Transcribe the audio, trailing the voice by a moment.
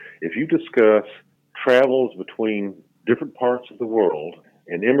If you discuss travels between different parts of the world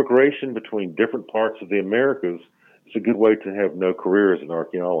and immigration between different parts of the Americas, it's a good way to have no career as an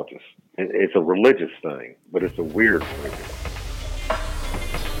archaeologist. It's a religious thing, but it's a weird thing.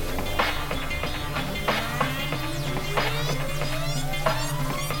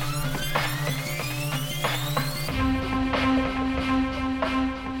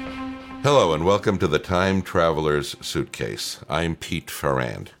 Hello and welcome to the Time Traveler's Suitcase. I'm Pete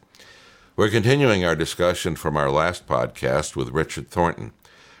Ferrand. We're continuing our discussion from our last podcast with Richard Thornton.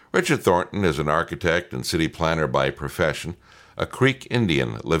 Richard Thornton is an architect and city planner by profession, a Creek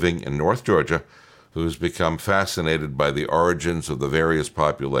Indian living in North Georgia who's become fascinated by the origins of the various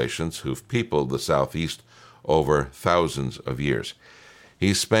populations who've peopled the Southeast over thousands of years.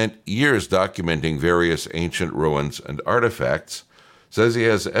 He's spent years documenting various ancient ruins and artifacts, says he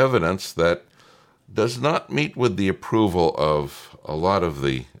has evidence that does not meet with the approval of a lot of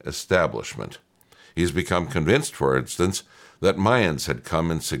the establishment. He's become convinced, for instance, that Mayans had come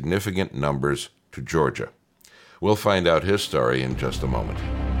in significant numbers to Georgia. We'll find out his story in just a moment.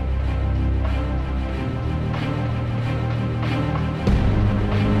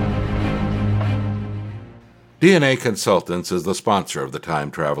 DNA Consultants is the sponsor of the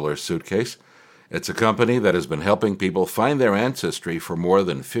Time Traveler's Suitcase. It's a company that has been helping people find their ancestry for more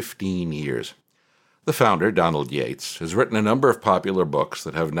than 15 years. The founder, Donald Yates, has written a number of popular books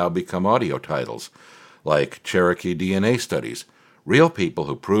that have now become audio titles, like Cherokee DNA Studies, Real People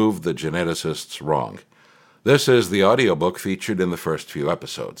Who Proved the Geneticists Wrong. This is the audiobook featured in the first few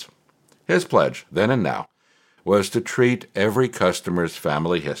episodes. His pledge, then and now, was to treat every customer's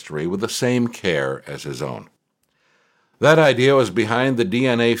family history with the same care as his own. That idea was behind the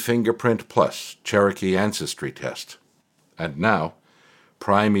DNA Fingerprint Plus Cherokee Ancestry Test. And now,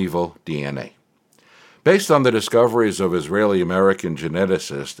 Primeval DNA. Based on the discoveries of Israeli-American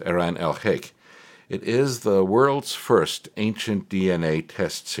geneticist Eran El-Heik, it is the world's first ancient DNA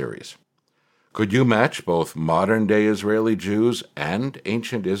test series. Could you match both modern-day Israeli Jews and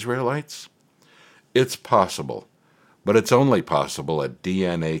ancient Israelites? It's possible, but it's only possible at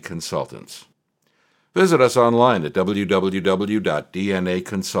DNA Consultants. Visit us online at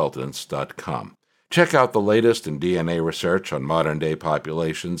www.dnaconsultants.com. Check out the latest in DNA research on modern-day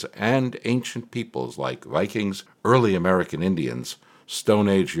populations and ancient peoples like Vikings, early American Indians, Stone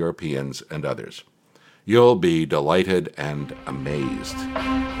Age Europeans, and others. You'll be delighted and amazed.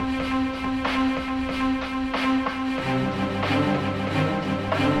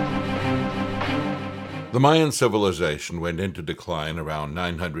 The Mayan civilization went into decline around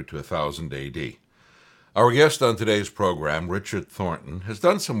 900 to 1000 AD. Our guest on today's program, Richard Thornton, has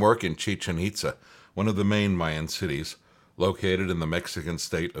done some work in Chichen Itza, one of the main Mayan cities, located in the Mexican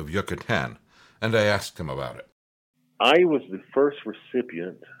state of Yucatan, and I asked him about it. I was the first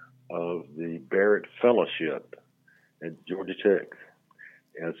recipient of the Barrett Fellowship at Georgia Tech.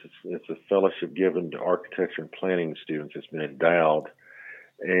 It's a fellowship given to architecture and planning students. It's been endowed.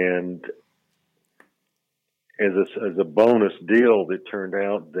 And as a bonus deal, it turned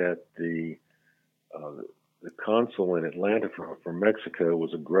out that the consul in Atlanta from Mexico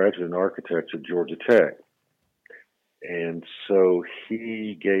was a graduate in architecture at Georgia Tech. And so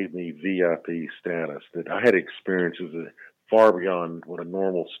he gave me VIP status, that I had experiences far beyond what a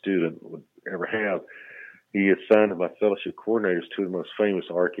normal student would ever have. He assigned my fellowship coordinators two of the most famous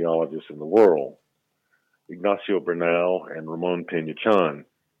archaeologists in the world, Ignacio Bernal and Ramon Peña-Chan.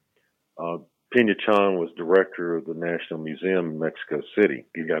 Peña-Chan was director of the National Museum in Mexico City.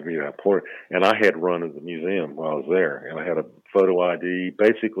 He got me that point. And I had run of the museum while I was there. And I had a photo ID.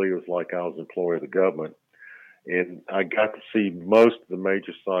 Basically, it was like I was an employee of the government. And I got to see most of the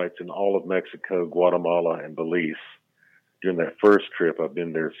major sites in all of Mexico, Guatemala, and Belize during that first trip. I've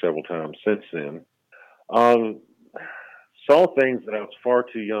been there several times since then. Saw things that I was far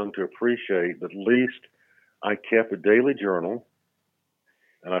too young to appreciate, but at least I kept a daily journal.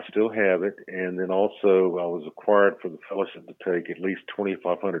 And I still have it. And then also I was required for the fellowship to take at least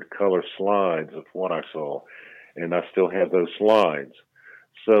 2,500 color slides of what I saw. And I still have those slides.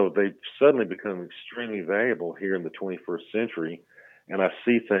 So they've suddenly become extremely valuable here in the 21st century. And I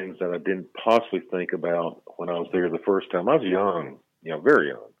see things that I didn't possibly think about when I was there the first time. I was young, very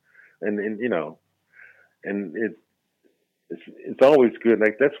young. And it's always good.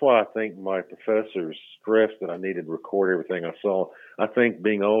 Like, that's why I think my professors stressed that I needed to record everything I saw. I think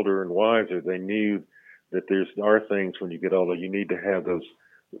being older and wiser, they knew that there are things when you get older, you need to have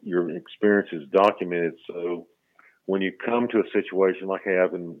your experiences documented. So when you come to a situation like I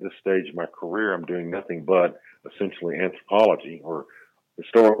have in this stage of my career, I'm doing nothing but essentially anthropology or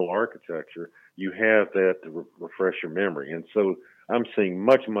historical architecture. You have that to refresh your memory. And so I'm seeing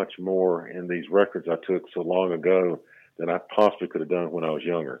much, much more in these records I took so long ago than I possibly could have done when I was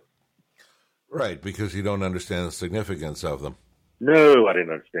younger. Right, because you don't understand the significance of them. No, I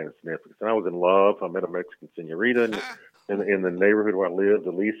didn't understand the significance. And I was in love. I met a Mexican senorita in the neighborhood where I lived,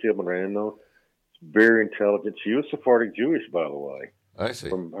 Alicia Moreno. Very intelligent. She was Sephardic Jewish, by the way. I see.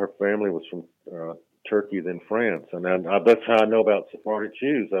 Her family was from Turkey, then France. And that's how I know about Sephardic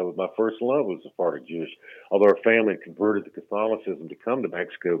Jews. My first love was Sephardic Jewish. Although her family had converted to Catholicism to come to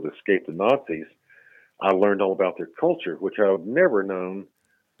Mexico to escape the Nazis, I learned all about their culture, which I would never known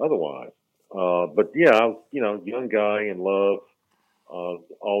otherwise. But yeah, I was, young guy in love,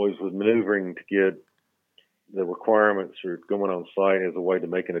 always was maneuvering to get the requirements for going on site as a way to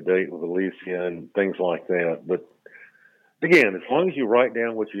making a date with Alicia and things like that. But again, as long as you write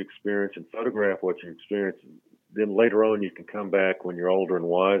down what you experience and photograph what you experience, then later on you can come back when you're older and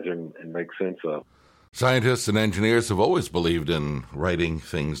wiser and make sense of. Scientists and engineers have always believed in writing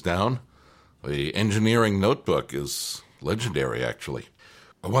things down. The engineering notebook is legendary, actually.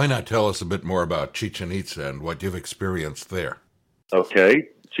 Why not tell us a bit more about Chichen Itza and what you've experienced there? Okay.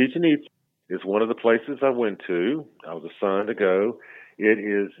 Chichen Itza is one of the places I went to. I was assigned to go. It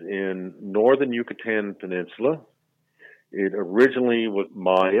is in northern Yucatan Peninsula. It originally was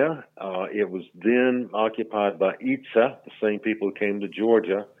Maya. It was then occupied by Itza, the same people who came to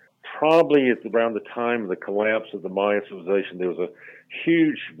Georgia. Probably at around the time of the collapse of the Maya civilization, there was a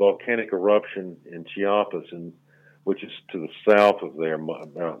huge volcanic eruption in Chiapas, which is to the south of there,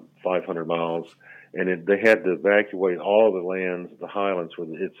 about 500 miles. And they had to evacuate all the lands, the highlands where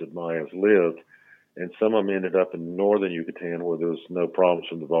the Itsa Mayas lived. And some of them ended up in northern Yucatan where there was no problems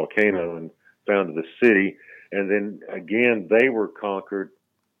from the volcano and founded the city. And then again, they were conquered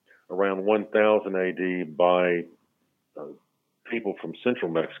around 1000 AD by people from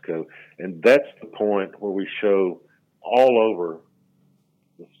central Mexico. And that's the point where we show all over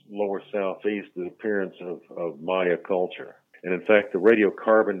the lower southeast the appearance of Maya culture. And in fact, the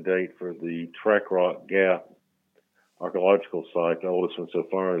radiocarbon date for the Track Rock Gap archaeological site, the oldest one so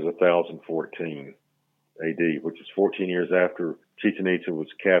far, is 1014 AD, which is 14 years after Chichen Itza was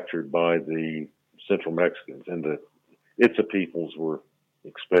captured by the Central Mexicans and the Itza peoples were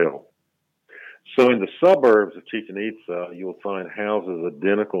expelled. So in the suburbs of Chichen Itza, you'll find houses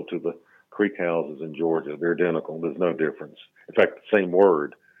identical to the Creek houses in Georgia. They're identical. There's no difference. In fact, the same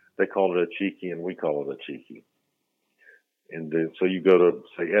word. They call it Achiki and we call it Achiki. And so you go to,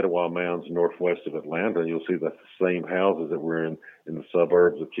 say, Etowah Mounds northwest of Atlanta, and you'll see that's the same houses that were in the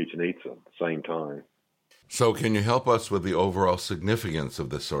suburbs of Chichen Itza at the same time. So can you help us with the overall significance of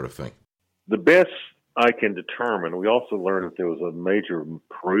this sort of thing? The best I can determine, we also learned that there was a major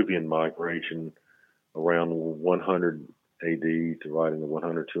Peruvian migration around 100 AD to right in the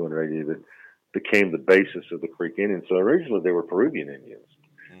 100, 200 AD that became the basis of the Creek Indians. So originally they were Peruvian Indians.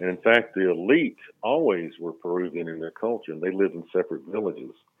 And in fact, the elite always were Peruvian in their culture, and they lived in separate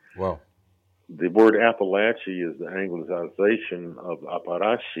villages. Wow. The word Apalache is the anglicization of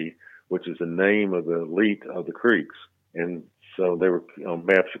Apalache, which is the name of the elite of the Creeks. And so they were, on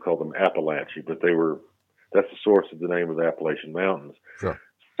maps you call them Apalache, but that's the source of the name of the Appalachian Mountains. Sure.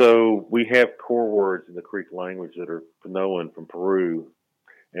 So we have core words in the Creek language that are Panoan from Peru.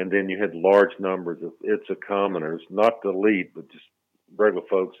 And then you had large numbers of Itza commoners, not the elite, but just regular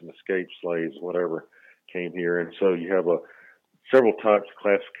folks and escaped slaves, whatever, came here. And so you have several types of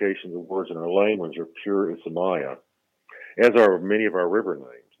classifications of words in our language are pure Itza Maya, as are many of our river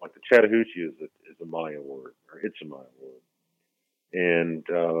names. Like the Chattahoochee is a Maya word, or Itza Maya word. And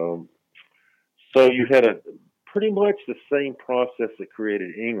so you had pretty much the same process that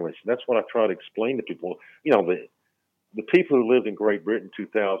created English. And that's what I try to explain to people. The people who lived in Great Britain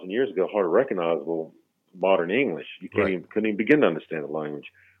 2,000 years ago hardly recognizable modern English. You couldn't even begin to understand the language.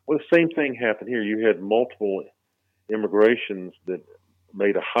 Well, the same thing happened here. You had multiple immigrations that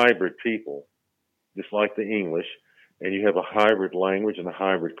made a hybrid people, just like the English, and you have a hybrid language and a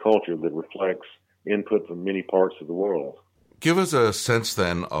hybrid culture that reflects input from many parts of the world. Give us a sense,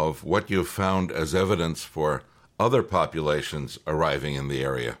 then, of what you've found as evidence for other populations arriving in the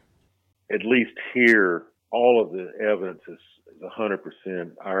area. At least here, all of the evidence is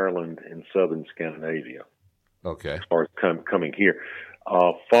 100% Ireland and southern Scandinavia. Okay. As far as coming here.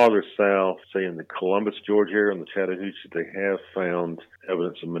 Farther south, say in the Columbus, Georgia area, and the Chattahoochee, they have found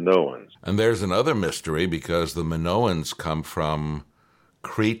evidence of Minoans. And there's another mystery because the Minoans come from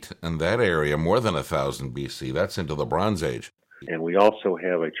Crete and that area more than 1000 BC. That's into the Bronze Age. And we also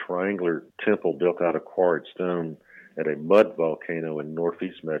have a triangular temple built out of quarried stone at a mud volcano in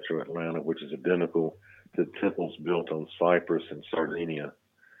northeast metro Atlanta, which is identical to temples built on Cyprus and Sardinia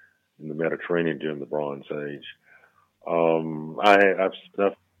in the Mediterranean during the Bronze Age. I've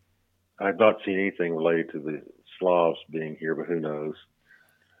not seen anything related to the Slavs being here, but who knows?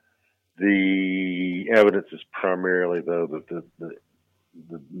 The evidence is primarily, though, that the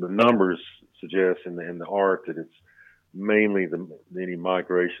numbers suggest in the art that it's mainly any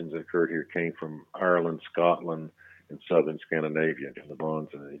migrations that occurred here came from Ireland, Scotland, and southern Scandinavia in the Bronze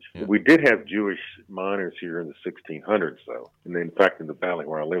Age. Yeah. We did have Jewish miners here in the 1600s, though. And in fact, in the valley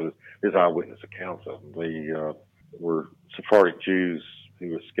where I live, there's eyewitness accounts of them. They were Sephardic Jews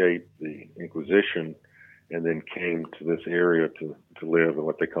who escaped the Inquisition and then came to this area to live in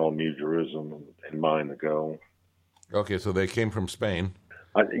what they call New Jerusalem and mine the gold. Okay, so they came from Spain.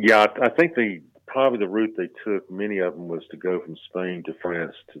 I think probably the route they took, many of them, was to go from Spain to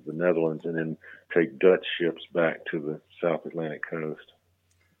France to the Netherlands and then take Dutch ships back to the South Atlantic coast.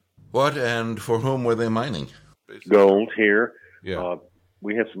 What and for whom were they mining? Gold here. Yeah.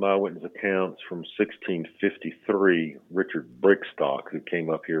 We have some eyewitness accounts from 1653, Richard Brickstock, who came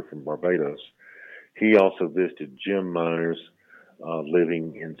up here from Barbados. He also visited gem miners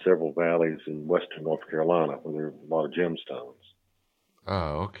living in several valleys in western North Carolina where there are a lot of gemstones.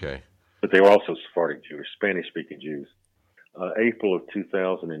 Oh, okay. But they were also Sephardic Jewish, Spanish-speaking Jews. April of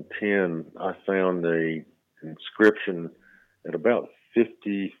 2010, I found an inscription at about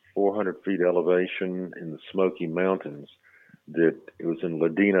 5,400 feet elevation in the Smoky Mountains that it was in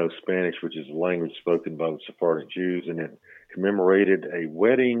Ladino Spanish, which is a language spoken by the Sephardic Jews, and it commemorated a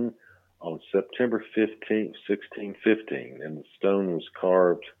wedding on September 15th, 1615, and the stone was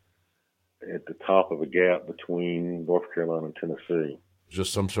carved at the top of a gap between North Carolina and Tennessee.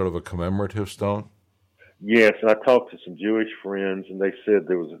 Just some sort of a commemorative stone? Yes, and I talked to some Jewish friends, and they said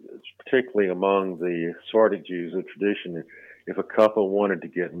there was, particularly among the Sephardic Jews, a tradition that if a couple wanted to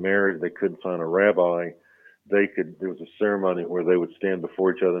get married, they couldn't find a rabbi, there was a ceremony where they would stand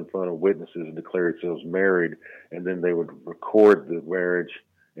before each other in front of witnesses and declare themselves married, and then they would record the marriage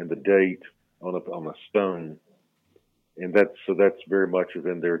and the date on a stone. And that's very much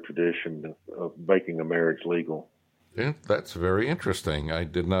within their tradition of making a marriage legal. Yeah, that's very interesting. I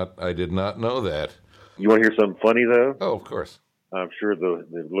did not know that. You want to hear something funny, though? Oh, of course. I'm sure the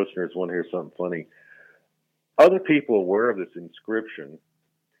listeners want to hear something funny. Other people aware of this inscription,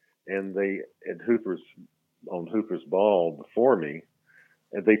 and they on Hooper's Ball before me,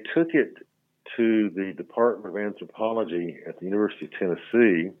 and they took it to the Department of Anthropology at the University of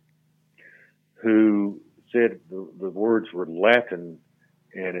Tennessee, who said the words were Latin,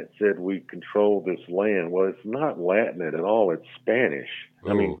 and it said, "We control this land." Well, it's not Latin at all. It's Spanish.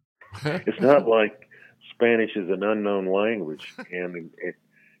 Ooh. I mean, it's not like Spanish is an unknown language. And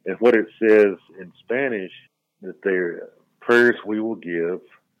what it says in Spanish, that they're prayers we will give,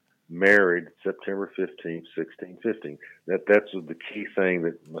 married September 15th, 1615. That's the key thing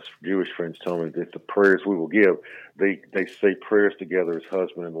that my Jewish friends told me, that the prayers we will give, they say prayers together as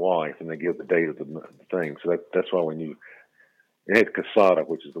husband and wife, and they give the date of the thing. So that's why we knew. It had casada,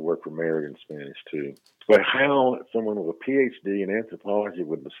 which is the word for married in Spanish, too. But how someone with a PhD in anthropology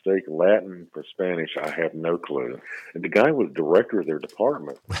would mistake Latin for Spanish, I have no clue. And the guy was director of their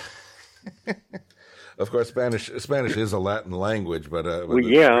department. Of course, Spanish is a Latin language, but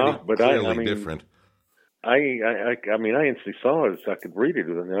clearly different. I instantly saw it. So I could read it.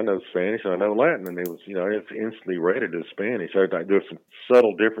 And I know Spanish and I know Latin, and it was, I instantly read it as Spanish. There's some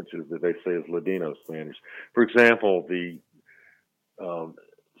subtle differences that they say is Ladino Spanish. For example, the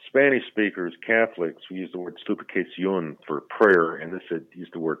Spanish speakers, Catholics, we use the word suplicación for prayer, and this had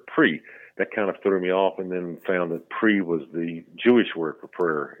used the word pre. That kind of threw me off, and then found that pre was the Jewish word for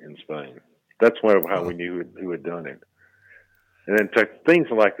prayer in Spain. That's how we knew who had done it. And in fact, things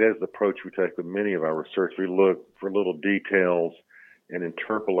like that is the approach we take with many of our research. We look for little details and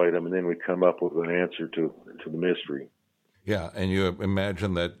interpolate them, and then we come up with an answer to the mystery. Yeah, and you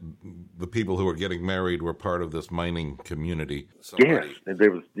imagine that the people who were getting married were part of this mining community. Yes, and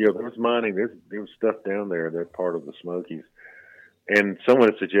there was mining. There was stuff down there. They're part of the Smokies. And someone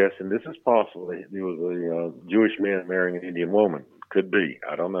is suggesting this is possible. There was a Jewish man marrying an Indian woman. Could be.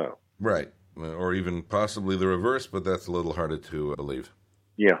 I don't know. Right. Or even possibly the reverse, but that's a little harder to believe.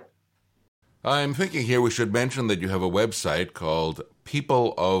 Yeah. I'm thinking here we should mention that you have a website called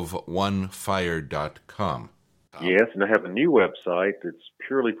peopleofOneFire.com. Yes, and I have a new website that's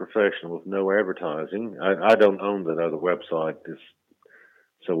purely professional with no advertising. I don't own that other website,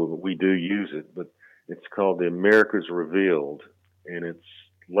 so we do use it, but it's called The Americas Revealed, and it's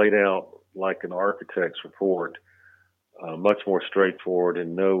laid out like an architect's report, much more straightforward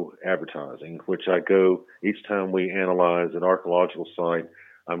and no advertising, which I go, each time we analyze an archaeological site,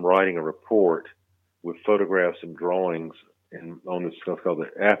 I'm writing a report with photographs and drawings and on this stuff called the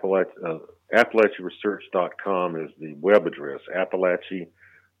ApalacheResearch.com is the web address, Apalache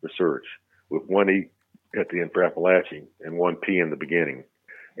Research, with one E at the end for Apalache and one P in the beginning.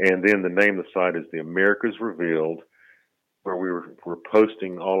 And then the name of the site is the Americas Revealed, where we're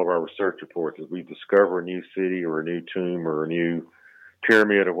posting all of our research reports. As we discover a new city or a new tomb or a new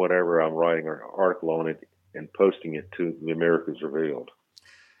pyramid or whatever, I'm writing an article on it and posting it to the Americas Revealed.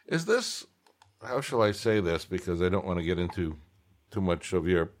 Is this, how shall I say this, because I don't want to get into too much of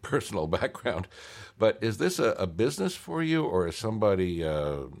your personal background, but is this a business for you, or is somebody,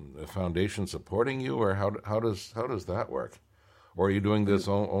 a foundation supporting you, or how does that work? Or are you doing this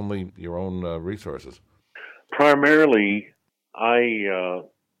only your own resources? Primarily, I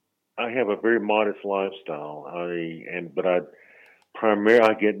have a very modest lifestyle. I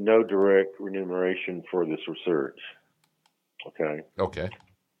get no direct remuneration for this research. Okay. Okay.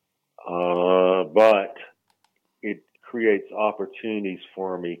 But it creates opportunities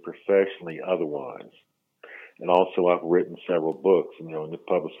for me professionally otherwise. And also I've written several books, and to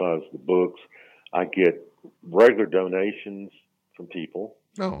publicize the books, I get regular donations from people.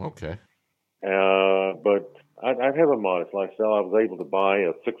 Oh, okay. But I have a modest lifestyle. I was able to buy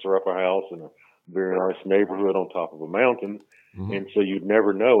a fixer-upper house in a very nice neighborhood on top of a mountain, and so you'd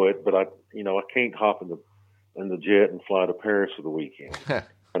never know it. But I can't hop in the jet and fly to Paris for the weekend.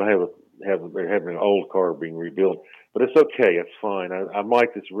 And I have an old car being rebuilt, but it's okay. It's fine. I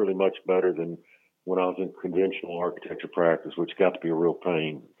like this really much better than when I was in conventional architecture practice, which got to be a real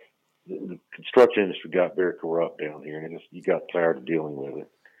pain. The construction industry got very corrupt down here, and you got tired of dealing with it.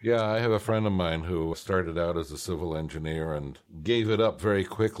 Yeah, I have a friend of mine who started out as a civil engineer and gave it up very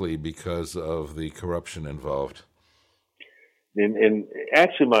quickly because of the corruption involved. And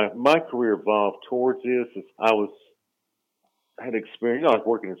actually, my career evolved towards this. I had experience. I was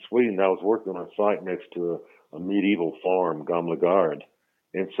working in Sweden. I was working on a site next to a medieval farm, Gamlegard.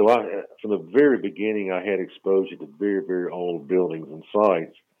 And so from the very beginning, I had exposure to very, very old buildings and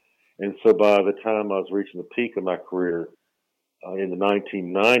sites. And so by the time I was reaching the peak of my career, in the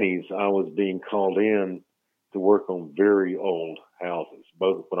 1990s, I was being called in to work on very old houses.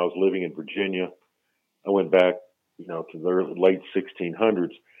 Both when I was living in Virginia, I went back, to the late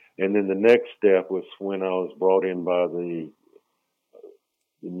 1600s. And then the next step was when I was brought in by the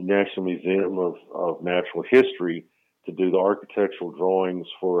National Museum of Natural History to do the architectural drawings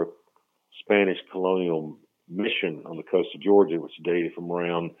for a Spanish colonial mission on the coast of Georgia, which dated from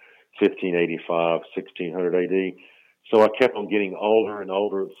around 1585, 1600 AD. So I kept on getting older and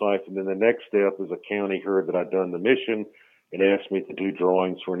older at sites. And then the next step was a county heard that I'd done the mission and asked me to do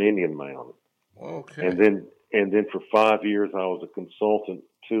drawings for an Indian mound. Okay. And then for 5 years, I was a consultant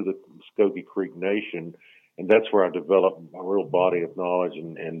to the Muskogee Creek Nation. And that's where I developed a real body of knowledge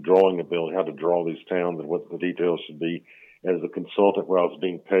and drawing ability, how to draw these towns and what the details should be. As a consultant, where I was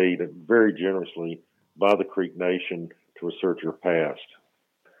being paid very generously by the Creek Nation to research your past.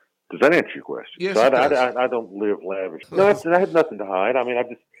 Does that answer your question? Yes, so it does. I don't live lavish. No, I have nothing to hide. I mean,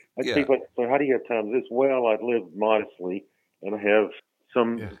 people say, how do you have time to this? Well, I live modestly, and I have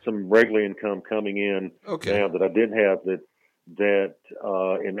some regular income coming in now that I didn't have that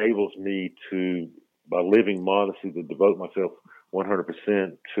enables me to, by living modestly, to devote myself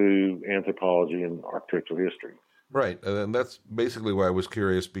 100% to anthropology and architectural history. Right, and that's basically why I was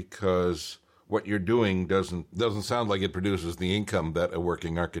curious, because what you're doing doesn't sound like it produces the income that a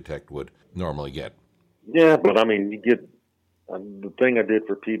working architect would normally get. Yeah, but I mean, you get the thing I did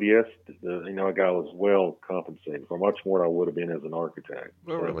for PBS. A guy was well compensated for much more than I would have been as an architect.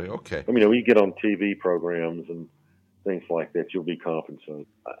 Oh, really? Okay. I mean, when you get on TV programs and things like that, you'll be compensated.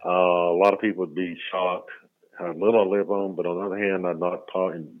 A lot of people would be shocked how little I live on, but on the other hand, I'm not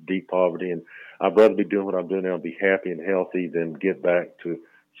in deep poverty, and I'd rather be doing what I'm doing now and be happy and healthy than get back to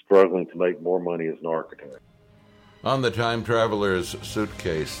struggling to make more money as an architect. On the Time Traveler's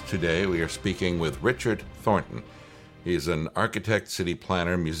Suitcase today, we are speaking with Richard Thornton. He's an architect, city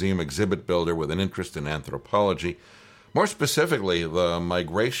planner, museum exhibit builder with an interest in anthropology, more specifically, the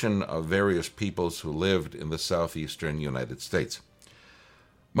migration of various peoples who lived in the southeastern United States.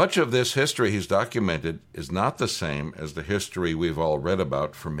 Much of this history he's documented is not the same as the history we've all read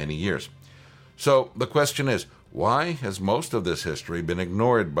about for many years. So the question is, why has most of this history been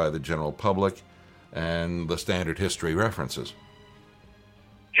ignored by the general public and the standard history references?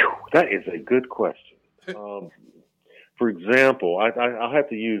 That is a good question. For example, I have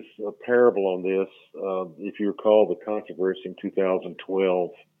to use a parable on this. If you recall the controversy in 2012,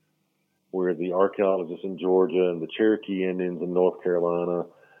 where the archaeologists in Georgia and the Cherokee Indians in North Carolina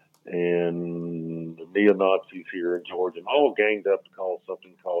and the neo-Nazis here in Georgia all ganged up to call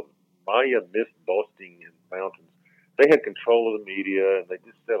something called Maya myth busting in mountains. they had control of the media, and they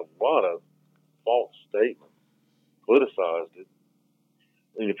just said a lot of false statements, politicized it.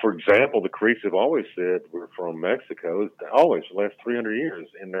 And for example, the Creeks have always said we're from Mexico, always for the last 300 years,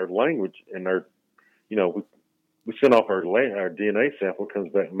 in their language, in their, we send off our DNA sample, it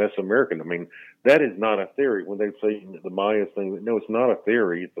comes back Mesoamerican. I mean, that is not a theory. When they say the Mayas thing, no, it's not a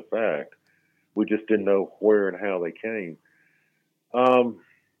theory, it's a fact. We just didn't know where and how they came.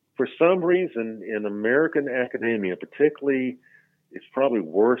 For some reason, in American academia, particularly, it's probably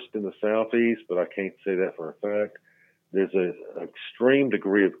worse in the Southeast, but I can't say that for a fact. There's an extreme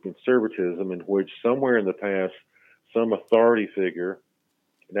degree of conservatism in which somewhere in the past, some authority figure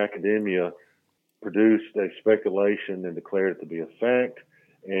in academia produced a speculation and declared it to be a fact.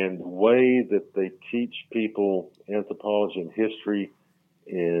 And the way that they teach people anthropology and history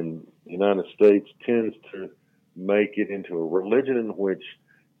in the United States tends to make it into a religion in which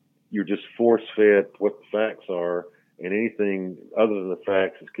you're just force-fed what the facts are, and anything other than the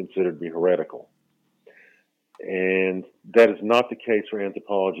facts is considered to be heretical. And that is not the case for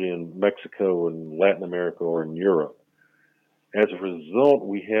anthropology in Mexico and Latin America or in Europe. As a result,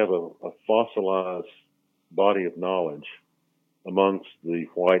 we have a fossilized body of knowledge amongst the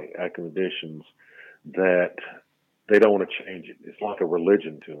white academicians that they don't want to change it. It's like a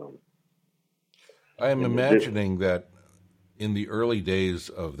religion to them. I am imagining that in the early days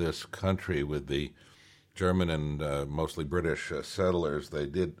of this country with the German and mostly British settlers, they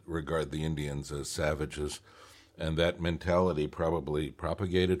did regard the Indians as savages, and that mentality probably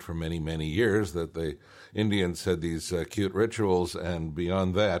propagated for many, many years, that the Indians had these cute rituals, and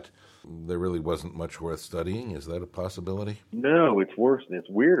beyond that, there really wasn't much worth studying. Is that a possibility? No, it's worse. It's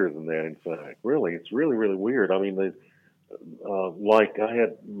weirder than that, in fact. Really, it's really, really weird. I mean, I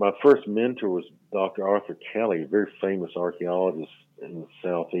had, my first mentor was Dr. Arthur Kelly, a very famous archaeologist in the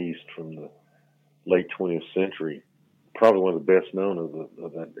Southeast from the late 20th century, probably one of the best known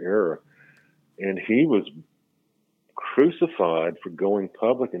of that era. And he was crucified for going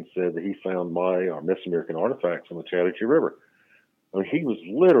public and said that he found Maya or Mesoamerican artifacts on the Chattahoochee River. I mean, he was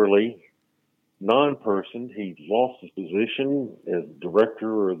literally non-person. He lost his position as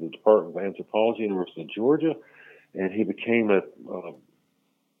director of the Department of Anthropology, University of Georgia, and he became like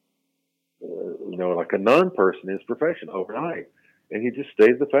a non-person in his profession overnight. And he just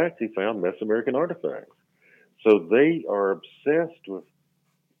stated the fact he found Mesoamerican artifacts. So they are obsessed with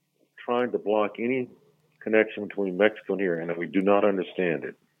trying to block any connection between Mexico and here, and we do not understand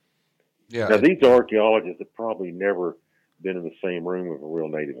it. Yeah. Now, these archaeologists have probably never been in the same room with a real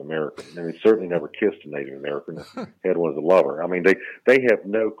Native American. I mean, certainly never kissed a Native American, had one as a lover. I mean, they have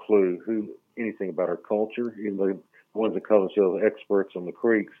no clue anything about our culture. Even the ones that call themselves experts on the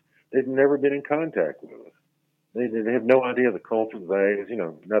Creeks, they've never been in contact with us. They have no idea the culture, the values,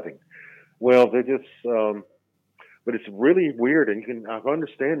 nothing. Well, they just, but it's really weird, and I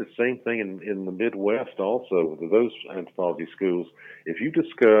understand the same thing in the Midwest also, with those anthropology schools. If you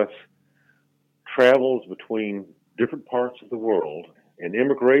discuss travels between different parts of the world and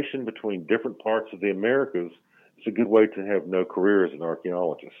immigration between different parts of the Americas, it's a good way to have no career as an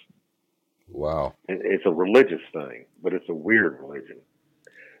archaeologist. Wow. It's a religious thing, but it's a weird religion.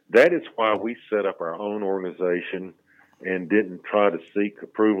 That is why we set up our own organization and didn't try to seek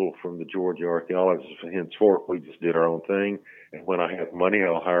approval from the Georgia archaeologists. Henceforth, we just did our own thing. And when I have money,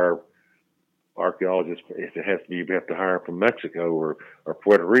 I'll hire archaeologists. If it has to be, you have to hire from Mexico or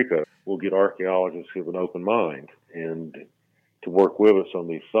Puerto Rico. We'll get archaeologists who have an open mind and to work with us on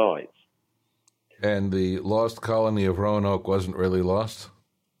these sites. And the lost colony of Roanoke wasn't really lost?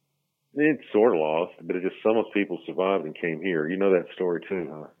 It's sort of lost, but it just some of the people survived and came here. You know that story too,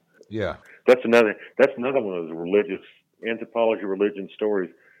 huh? Yeah. That's another one of those religious anthropology religion stories.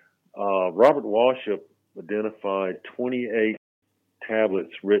 Robert Washup identified 28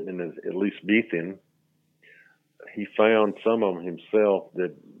 tablets written in Elizabethan. He found some of them himself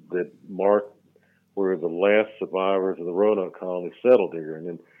that marked where the last survivors of the Roanoke colony settled here. And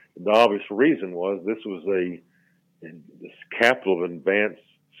then the obvious reason was this was this capital of advanced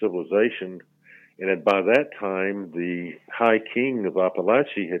civilization, and by that time the High King of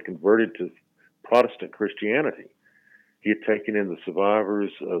Apalache had converted to Protestant Christianity. He had taken in the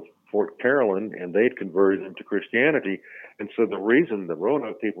survivors of Fort Carolyn, and they'd converted them to Christianity. And so the reason the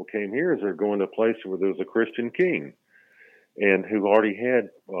Roanoke people came here is they're going to a place where there was a Christian king, and who already had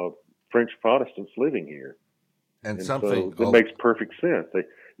French Protestants living here. And so it makes perfect sense.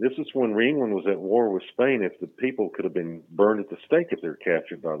 This is when England was at war with Spain. If the people could have been burned at the stake if they were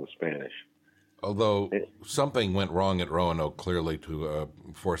captured by the Spanish. Although something went wrong at Roanoke clearly to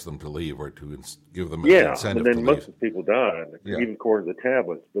force them to leave or to give them an incentive to leave. And then most of the people died, even according to the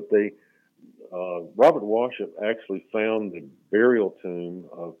tablets. But Robert Washoe actually found the burial tomb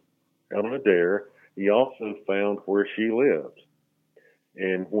of Eleanor Dare. He also found where she lived.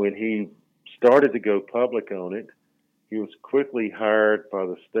 And when he started to go public on it, he was quickly hired by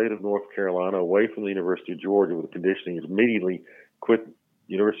the state of North Carolina away from the University of Georgia with the condition he immediately quit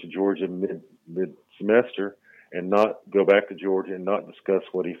University of Georgia mid-semester and not go back to Georgia and not discuss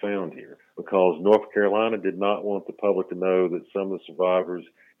what he found here, because North Carolina did not want the public to know that some of the survivors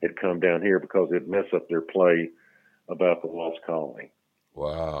had come down here because it'd mess up their play about the lost colony.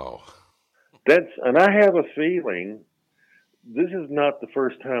 Wow. And I have a feeling, this is not the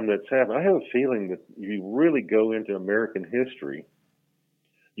first time that's happened. I have a feeling that if you really go into American history,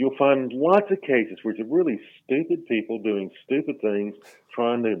 you'll find lots of cases where it's really stupid people doing stupid things,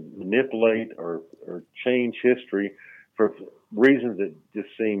 trying to manipulate or change history for reasons that just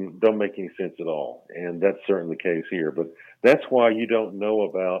don't make any sense at all. And that's certainly the case here. But that's why you don't know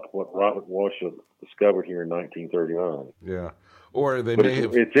about what Robert Washoe discovered here in 1939. Yeah. Or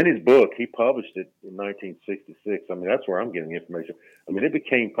it's in his book. He published it in 1966. I mean, that's where I'm getting the information. I mean, it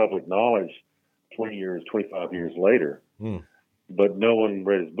became public knowledge 25 years later. But no one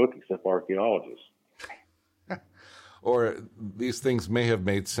read his book except archaeologists. Or these things may have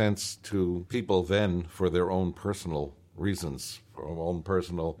made sense to people then for their own personal reasons, for their own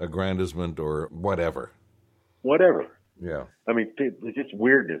personal aggrandizement or whatever. Whatever. Yeah. I mean, it's just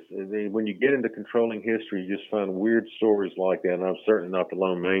weirdness. When you get into controlling history, you just find weird stories like that. And I'm certainly not the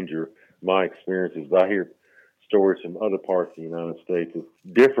lone manger. My experiences, but I hear stories from other parts of the United States of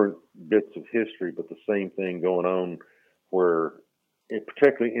different bits of history, but the same thing going on, where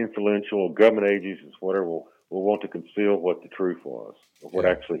particularly influential government agencies, whatever, will want to conceal what the truth was, or what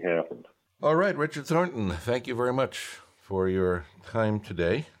actually happened. All right, Richard Thornton, thank you very much for your time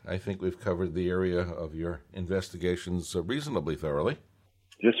today. I think we've covered the area of your investigations reasonably thoroughly.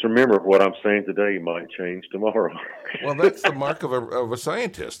 Just remember, what I'm saying today might change tomorrow. Well, that's the mark of a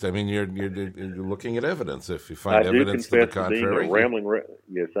scientist. I mean, you're looking at evidence. If you find evidence to the contrary.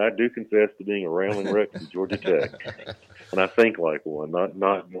 Yes, I do confess to being a rambling wreck from Georgia Tech. And I think like one,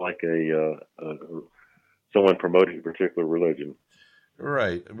 not like someone promoting a particular religion.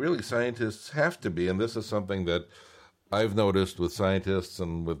 Right. Really, scientists have to be, and this is something that I've noticed with scientists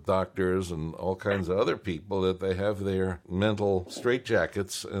and with doctors and all kinds of other people, that they have their mental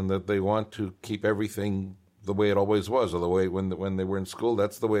straitjackets and that they want to keep everything the way it always was, or the way when they were in school,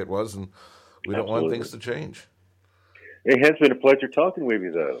 that's the way it was, and we don't want things to change. It has been a pleasure talking with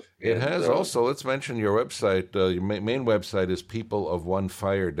you, though. It has. Also, let's mention your website. Your main website is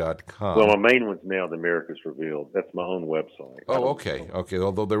peopleofonefire.com. Well, my main one's now The Americas Revealed. That's my own website. Oh, okay. Okay,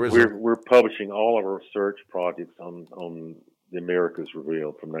 although there is... We're publishing all of our research projects on The Americas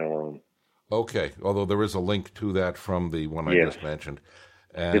Revealed from now on. Okay, although there is a link to that from the one I just mentioned.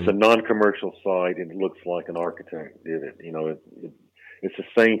 And it's a non-commercial site, and it looks like an architect did it. You know, it's the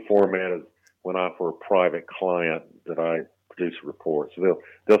same format as when for a private client that I produce a report. So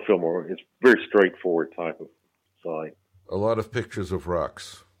they'll feel more, it's very straightforward type of site. A lot of pictures of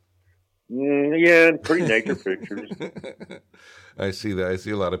rocks. Yeah, and pretty nature pictures. I see that. I see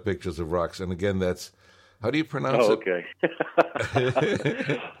a lot of pictures of rocks. And again, that's, how do you pronounce it? Okay.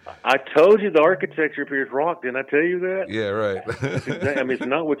 I told you the architecture appears rock. Didn't I tell you that? Yeah, right. I mean,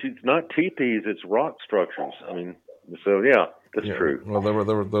 it's not teepees, it's rock structures. I mean, so yeah. That's true. Well,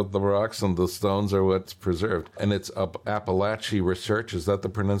 the rocks and the stones are what's preserved. And it's Apalache Research. Is that the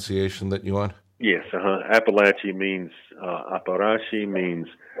pronunciation that you want? Yes. Apalache means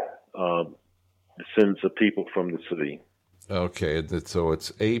descendants of people from the sea. Okay. So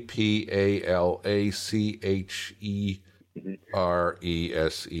it's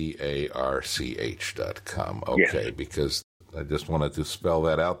APALACHERESEARCH.com. Okay. Yes. Because I just wanted to spell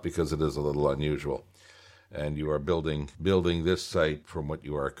that out because it is a little unusual. And you are building this site from what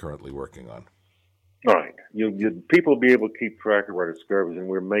you are currently working on. Right. People will be able to keep track of our discoveries, and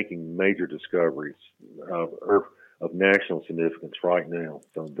we're making major discoveries of national significance right now.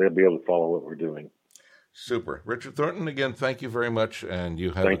 So they'll be able to follow what we're doing. Super. Richard Thornton, again, thank you very much, and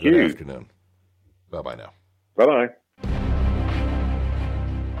you have a good afternoon. Bye-bye now. Bye-bye.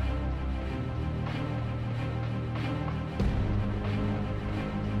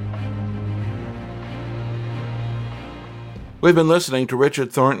 We've been listening to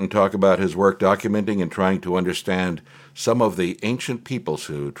Richard Thornton talk about his work documenting and trying to understand some of the ancient peoples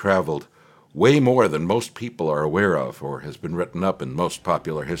who traveled way more than most people are aware of or has been written up in most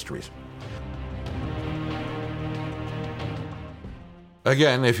popular histories.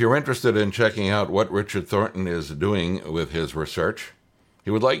 Again, if you're interested in checking out what Richard Thornton is doing with his research,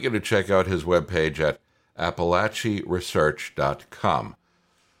 he would like you to check out his webpage at ApalacheResearch.com.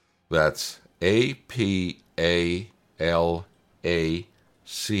 That's Apalache,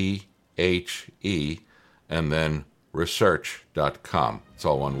 and then research.com. It's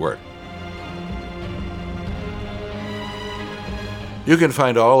all one word. You can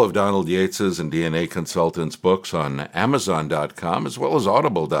find all of Donald Yates's and DNA Consultants' books on Amazon.com as well as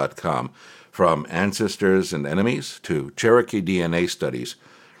Audible.com, from Ancestors and Enemies to Cherokee DNA Studies,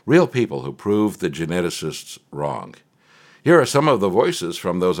 real people who proved the geneticists wrong. Here are some of the voices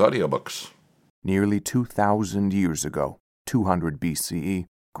from those audiobooks. Nearly 2,000 years ago, 200 BCE,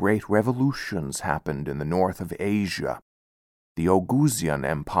 great revolutions happened in the north of Asia. The Oghuzzian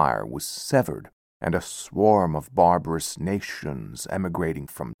Empire was severed, and a swarm of barbarous nations emigrating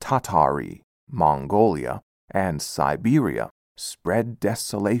from Tatari, Mongolia, and Siberia spread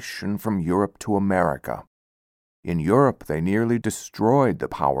desolation from Europe to America. In Europe, they nearly destroyed the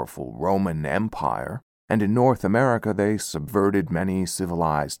powerful Roman Empire, and in North America they subverted many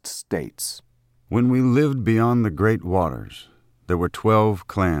civilized states. When we lived beyond the great waters, there were 12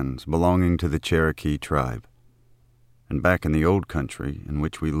 clans belonging to the Cherokee tribe. And back in the old country in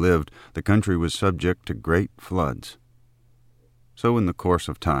which we lived, the country was subject to great floods. So in the course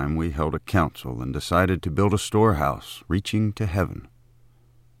of time, we held a council and decided to build a storehouse reaching to heaven.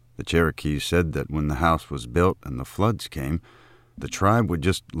 The Cherokees said that when the house was built and the floods came, the tribe would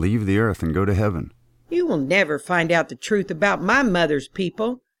just leave the earth and go to heaven. "You will never find out the truth about my mother's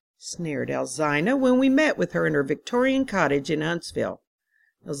people," sneered Elzina when we met with her in her Victorian cottage in Huntsville.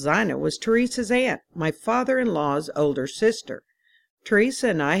 Elzina was Teresa's aunt, my father-in-law's older sister. Teresa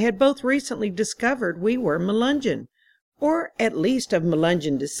and I had both recently discovered we were Melungeon, or at least of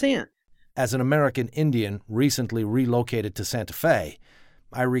Melungeon descent. As an American Indian recently relocated to Santa Fe,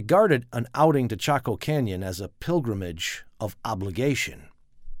 I regarded an outing to Chaco Canyon as a pilgrimage of obligation.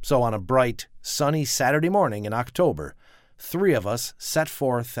 So on a bright, sunny Saturday morning in October, 3 of us set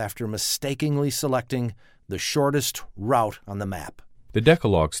forth after mistakenly selecting the shortest route on the map. The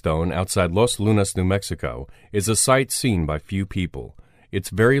Decalogue Stone outside Los Lunas, New Mexico, is a sight seen by few people. Its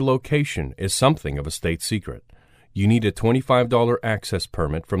very location is something of a state secret. You need a $25 access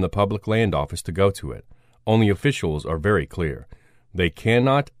permit from the Public Land Office to go to it. Only officials are very clear. They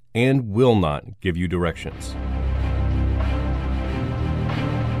cannot and will not give you directions.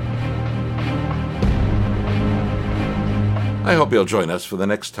 I hope you'll join us for the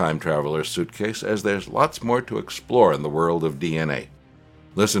next Time Traveler's Suitcase, as there's lots more to explore in the world of DNA.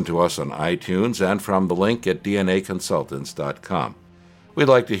 Listen to us on iTunes and from the link at dnaconsultants.com. We'd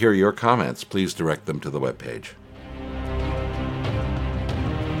like to hear your comments. Please direct them to the webpage.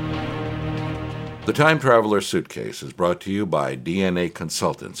 The Time Traveler's Suitcase is brought to you by DNA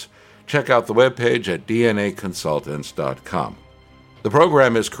Consultants. Check out the webpage at dnaconsultants.com. The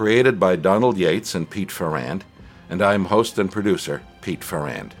program is created by Donald Yates and Pete Ferrand, and I'm host and producer, Pete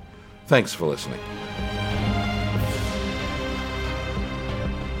Ferrand. Thanks for listening.